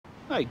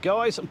Hey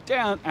guys, I'm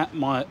down at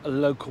my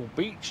local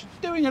beach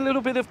doing a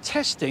little bit of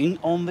testing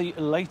on the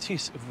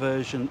latest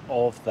version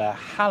of the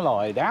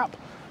Halide app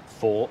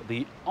for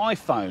the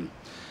iPhone.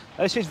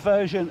 This is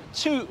version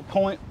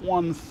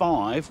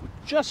 2.15,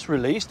 just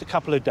released a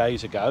couple of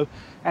days ago,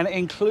 and it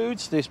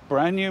includes this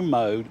brand new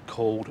mode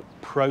called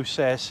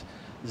Process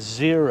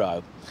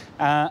Zero.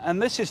 And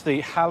this is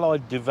the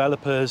Halide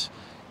developers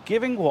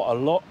giving what a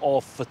lot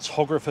of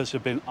photographers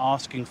have been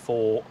asking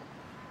for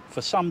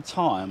some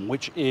time,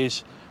 which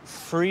is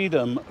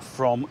freedom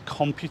from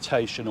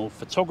computational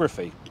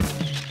photography.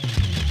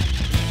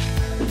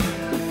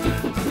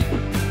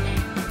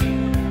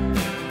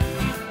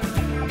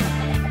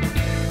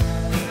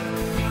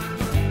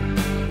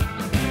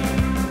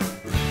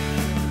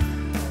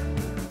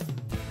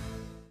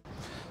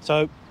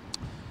 So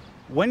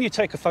when you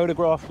take a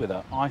photograph with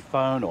an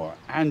iPhone or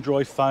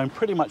Android phone,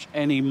 pretty much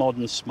any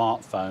modern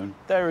smartphone,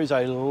 there is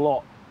a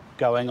lot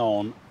going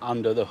on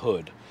under the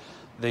hood.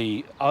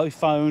 The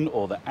iPhone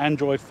or the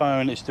Android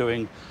phone is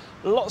doing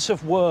lots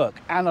of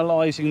work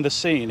analyzing the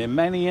scene. In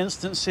many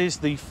instances,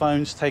 the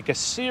phones take a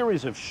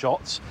series of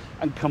shots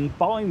and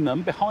combine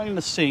them behind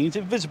the scenes,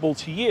 invisible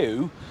to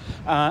you,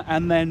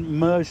 and then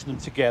merge them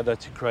together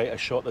to create a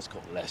shot that's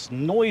got less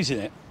noise in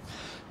it.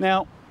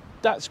 Now,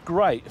 that's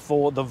great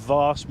for the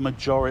vast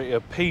majority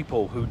of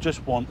people who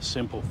just want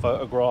simple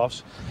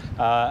photographs,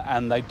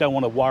 and they don't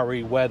want to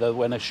worry whether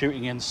when they're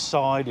shooting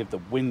inside, if the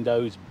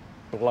window's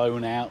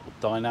blown out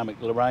dynamic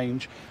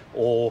range,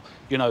 or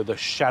the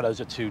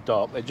shadows are too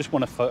dark. They just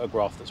want a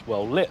photograph that's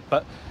well lit.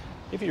 But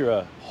if you're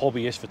a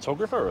hobbyist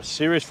photographer or a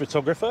serious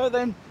photographer,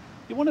 then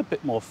you want a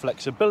bit more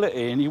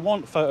flexibility and you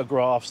want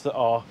photographs that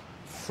are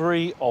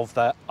free of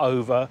that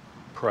over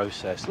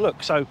processed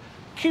look. So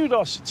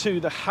kudos to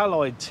the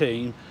Halide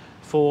team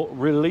for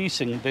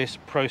releasing this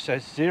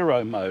Process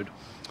Zero mode.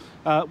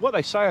 What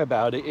they say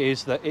about it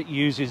is that it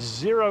uses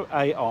zero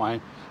AI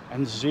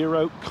and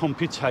zero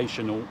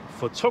computational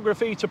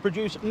photography to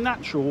produce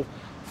natural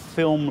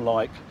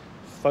film-like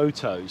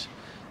photos.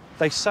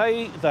 They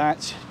say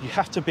that you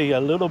have to be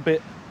a little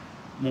bit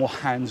more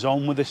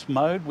hands-on with this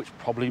mode, which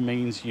probably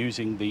means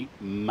using the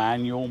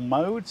manual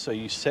mode. So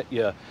you set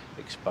your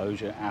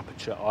exposure,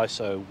 aperture,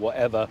 ISO,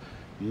 whatever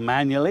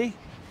manually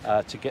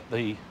to get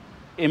the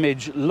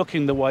image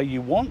looking the way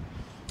you want.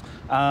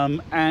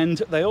 And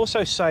they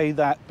also say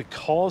that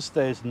because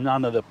there's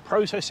none of the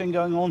processing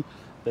going on,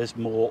 there's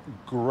more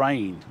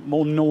grain,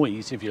 more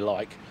noise, if you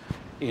like,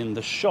 in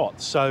the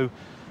shot. So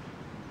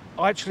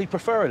I actually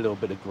prefer a little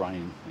bit of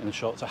grain in the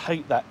shots. I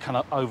hate that kind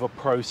of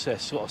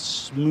over-processed, sort of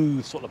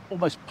smooth, sort of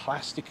almost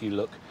plasticky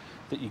look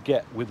that you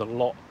get with a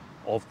lot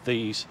of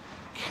these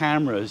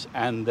cameras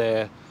and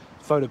their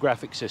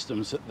photographic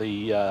systems that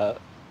the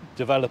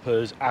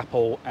developers,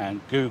 Apple and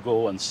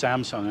Google and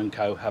Samsung and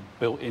co have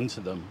built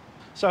into them.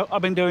 So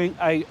I've been doing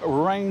a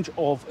range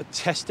of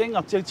testing.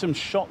 I did some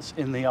shots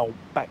in the old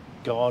back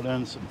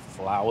garden, some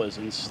flowers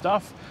and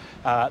stuff.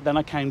 Then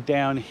I came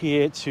down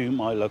here to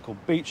my local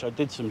beach. I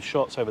did some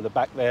shots over the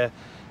back there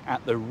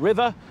at the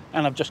river,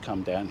 and I've just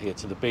come down here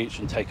to the beach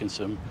and taken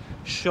some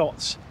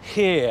shots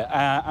here.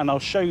 And I'll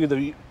show you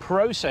the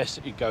process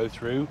that you go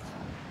through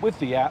with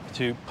the app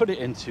to put it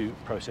into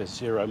Process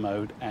Zero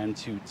mode and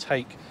to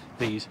take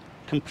these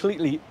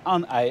completely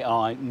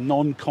un-AI,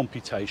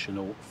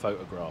 non-computational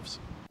photographs.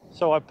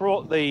 So I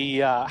brought the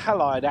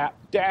Halide app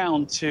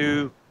down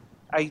to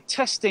a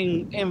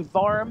testing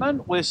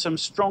environment with some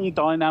strong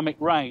dynamic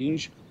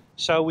range,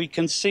 so we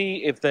can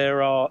see if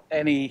there are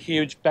any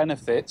huge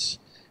benefits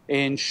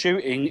in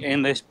shooting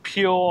in this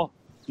pure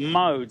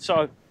mode. So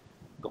I've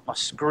got my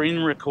screen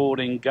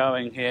recording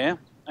going here,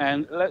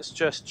 and let's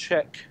just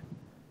check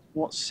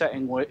what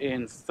setting we're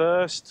in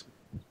first.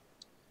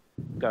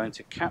 Going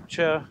to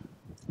capture,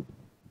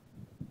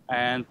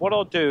 and what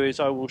I'll do is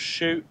I will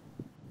shoot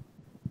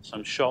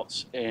some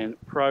shots in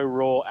Pro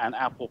Raw and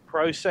Apple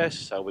Process,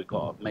 so we've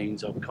got a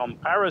means of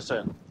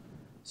comparison.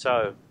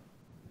 So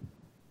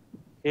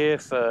here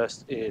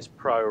first is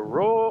Pro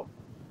Raw,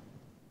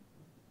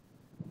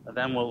 and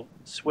then we'll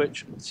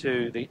switch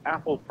to the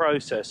Apple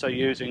Process, so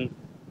using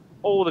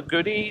all the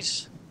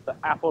goodies that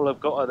Apple have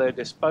got at their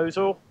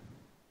disposal.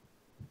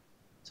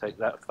 Take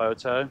that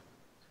photo,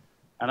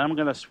 and I'm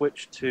going to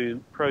switch to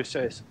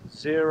Process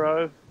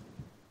Zero.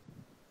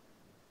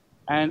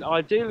 And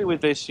ideally with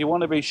this, you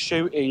want to be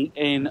shooting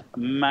in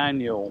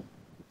manual.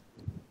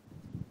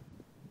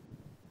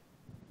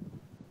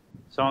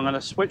 So I'm going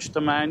to switch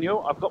to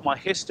manual. I've got my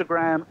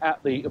histogram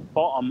at the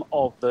bottom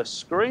of the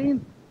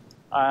screen.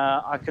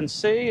 I can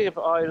see if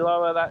I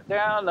lower that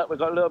down that we've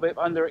got a little bit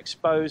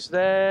underexposed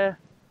there.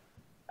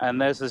 And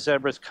there's the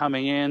zebras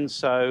coming in.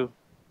 So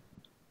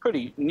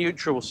pretty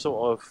neutral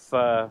sort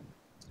of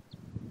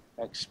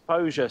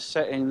exposure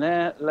setting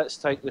there. Let's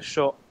take the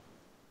shot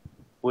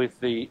with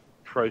the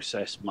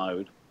process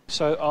mode.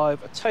 So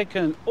I've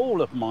taken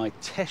all of my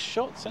test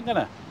shots. I'm going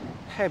to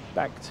head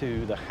back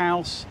to the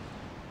house,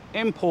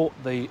 import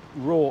the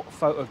raw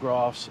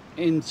photographs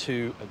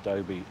into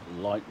Adobe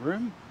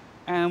Lightroom,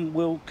 and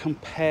we'll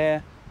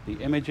compare the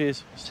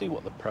images, see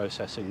what the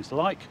processing's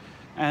like,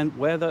 and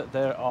whether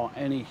there are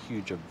any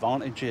huge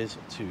advantages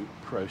to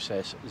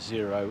Process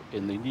Zero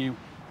in the new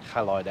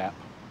Halide app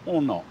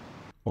or not.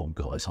 Well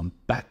guys, I'm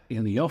back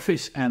in the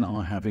office and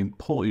I have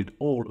imported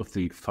all of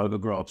the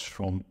photographs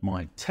from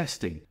my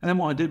testing. And then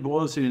what I did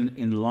was in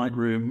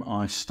Lightroom,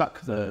 I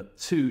stuck the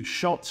two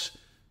shots,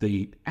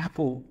 the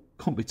Apple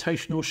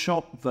computational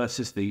shot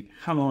versus the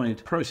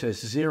Halide Process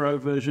Zero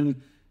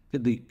version,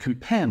 in the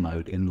compare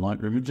mode in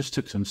Lightroom, and just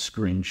took some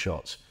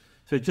screenshots.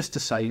 So just to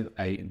save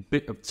a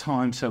bit of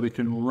time so we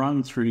can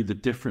run through the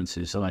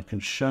differences and I can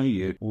show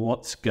you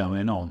what's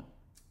going on.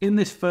 In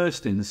this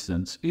first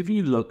instance, if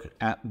you look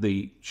at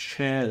the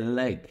chair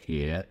leg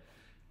here,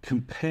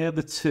 compare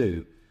the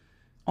two.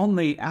 On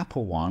the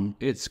Apple one,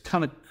 it's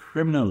kind of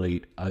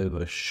criminally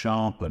over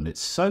sharpened.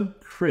 It's so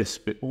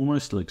crisp, it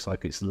almost looks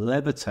like it's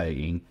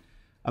levitating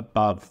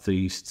above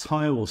these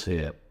tiles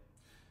here.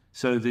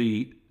 So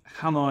the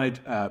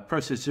Halide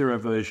Process Zero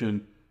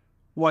version,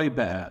 way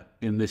better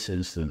in this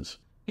instance.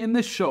 In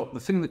this shot, the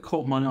thing that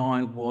caught my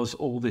eye was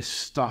all this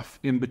stuff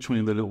in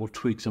between the little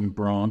twigs and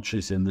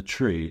branches in the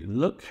tree.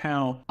 Look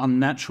how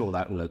unnatural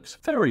that looks.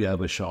 Very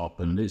over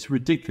sharpened. It's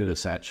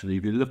ridiculous actually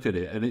if you look at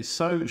it. And it's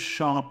so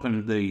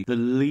sharpened, the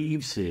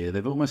leaves here,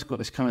 they've almost got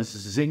this kind of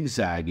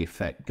zigzag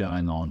effect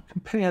going on.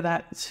 Compare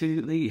that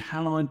to the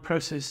Halide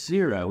Process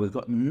Zero. We've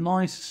got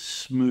nice,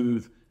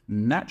 smooth,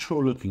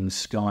 natural looking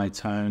sky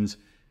tones.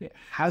 It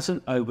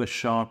hasn't over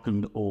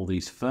sharpened all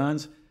these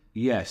ferns.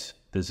 Yes,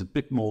 there's a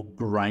bit more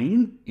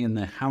grain in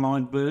the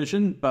Halide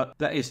version, but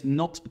that is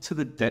not to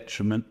the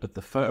detriment of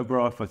the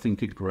photograph. I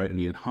think it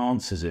greatly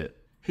enhances it.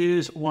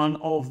 Here's one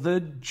of the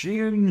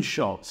June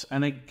shots.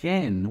 And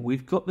again,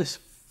 we've got this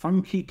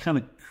funky kind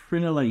of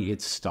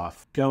crenulated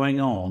stuff going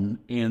on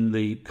in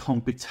the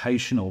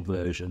computational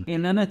version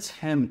in an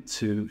attempt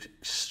to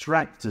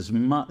extract as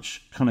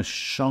much kind of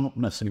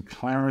sharpness and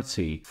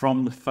clarity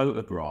from the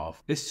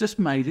photograph. It's just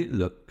made it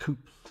look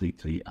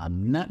completely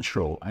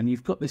unnatural. And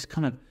you've got this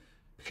kind of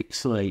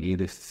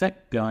pixelated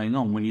effect going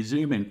on when you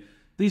zoom in.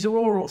 These are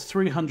all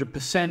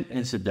 300%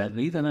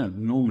 incidentally. They don't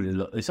normally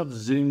look this. I've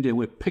zoomed in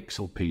with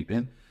pixel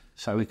peeping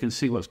so we can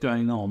see what's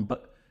going on,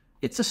 but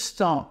it's a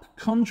stark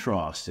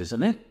contrast,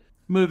 isn't it?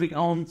 Moving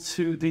on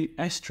to the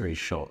estuary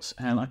shots,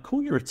 and I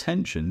call your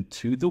attention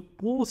to the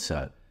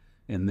water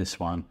in this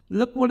one.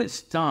 Look what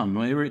it's done,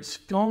 where it's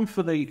gone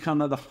for the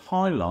kind of the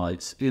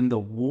highlights in the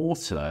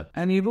water,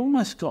 and you've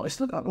almost got, it's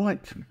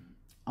like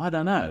I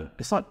don't know,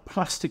 it's like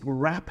plastic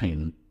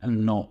wrapping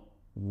and not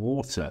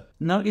water.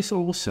 Notice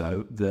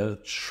also the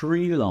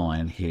tree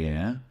line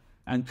here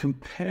and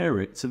compare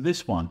it to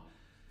this one.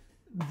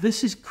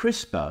 This is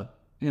crisper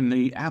in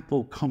the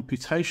Apple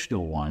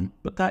computational one,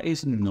 but that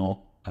is not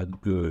a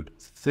good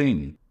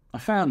thing. I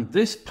found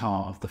this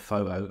part of the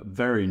photo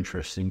very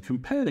interesting.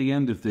 Compare the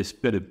end of this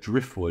bit of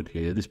driftwood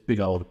here, this big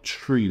old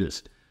tree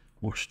that's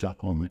washed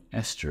up on the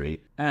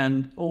estuary,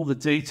 and all the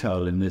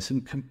detail in this,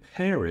 and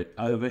compare it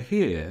over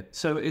here.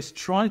 So it's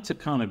tried to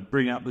kind of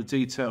bring out the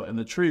detail in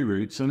the tree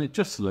roots, and it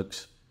just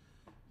looks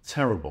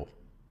terrible.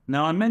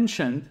 Now, I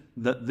mentioned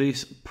that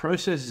this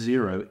Process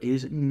Zero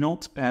is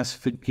not as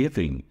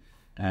forgiving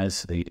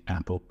as the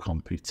Apple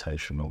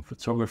computational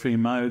photography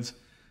modes,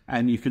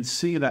 and you can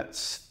see that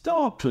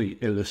starkly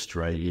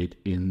illustrated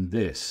in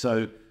this.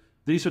 So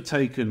these are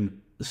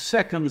taken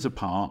seconds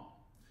apart.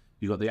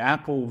 You've got the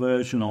Apple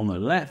version on the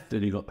left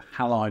and you've got the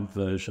Halide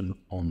version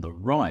on the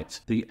right.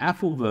 The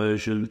Apple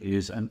version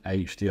is an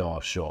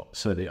HDR shot.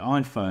 So the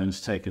iPhone's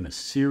taken a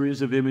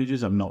series of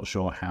images, I'm not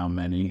sure how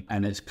many,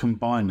 and it's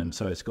combined them.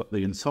 So it's got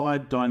the entire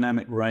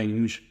dynamic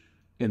range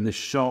in the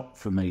shot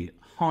from the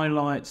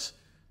highlights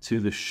to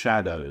the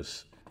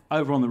shadows.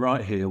 Over on the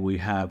right here, we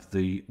have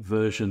the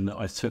version that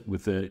I took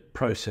with the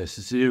Process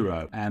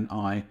Zero, and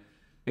I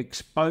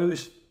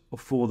exposed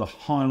for the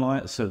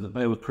highlights so that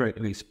they were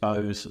correctly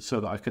exposed so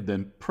that I could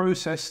then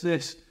process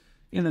this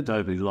in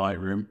Adobe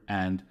Lightroom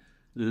and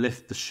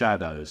lift the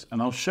shadows.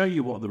 And I'll show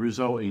you what the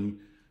resulting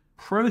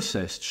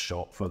processed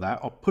shot for that.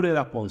 I'll put it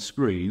up on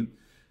screen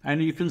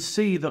and you can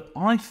see that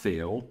I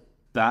feel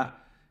that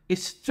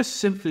it's just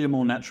simply a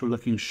more natural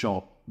looking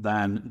shot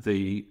than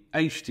the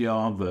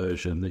HDR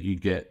version that you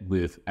get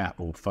with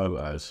Apple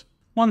Photos.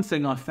 One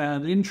thing I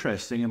found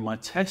interesting in my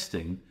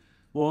testing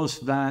was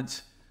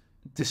that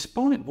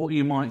despite what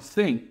you might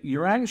think,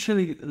 you're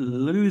actually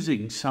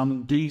losing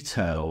some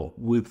detail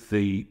with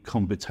the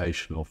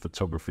computational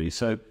photography.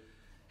 So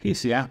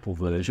here's the Apple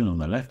version on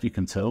the left, you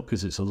can tell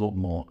because it's a lot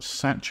more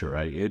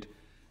saturated.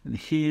 And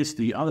here's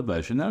the other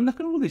version. Now look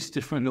at all these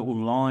different little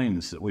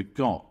lines that we've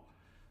got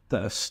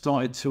that have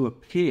started to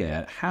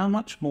appear. How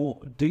much more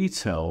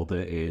detail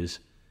there is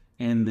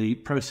in the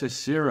Process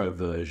Zero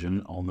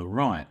version on the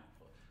right.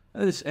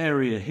 This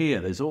area here,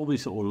 there's all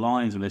these little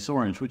lines and this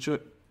orange, which are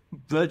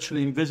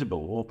virtually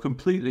invisible or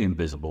completely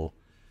invisible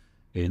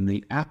in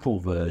the Apple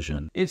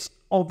version. It's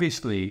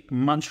obviously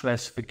much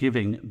less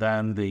forgiving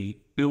than the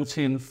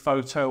built-in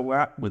photo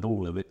app with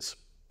all of its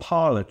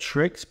parlor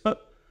tricks,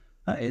 but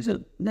that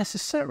isn't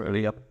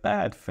necessarily a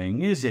bad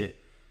thing, is it?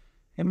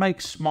 It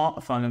makes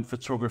smartphone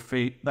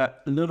photography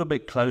that little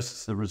bit closer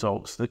to the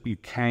results that you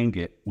can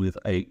get with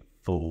a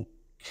full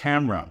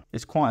camera.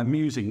 It's quite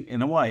amusing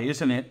in a way,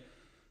 isn't it?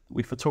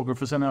 We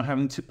photographers are now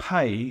having to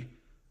pay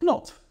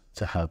not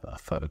to have our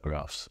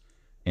photographs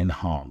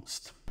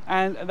enhanced.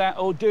 And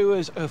that'll do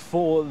us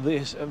for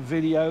this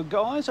video,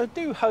 guys. I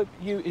do hope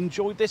you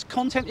enjoyed this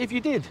content. If you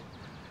did,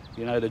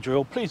 you know the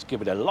drill. Please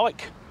give it a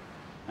like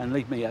and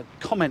leave me a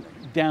comment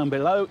down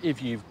below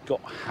if you've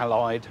got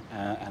Halide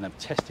and have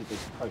tested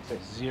this process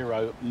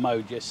zero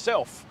mode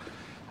yourself.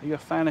 Are you a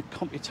fan of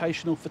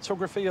computational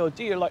photography, or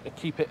do you like to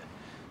keep it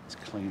as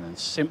clean and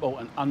simple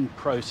and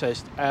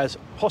unprocessed as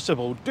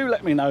possible? Do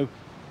let me know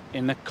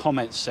in the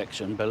comments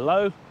section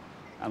below,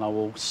 and I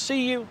will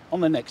see you on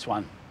the next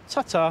one.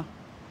 Ta-ta.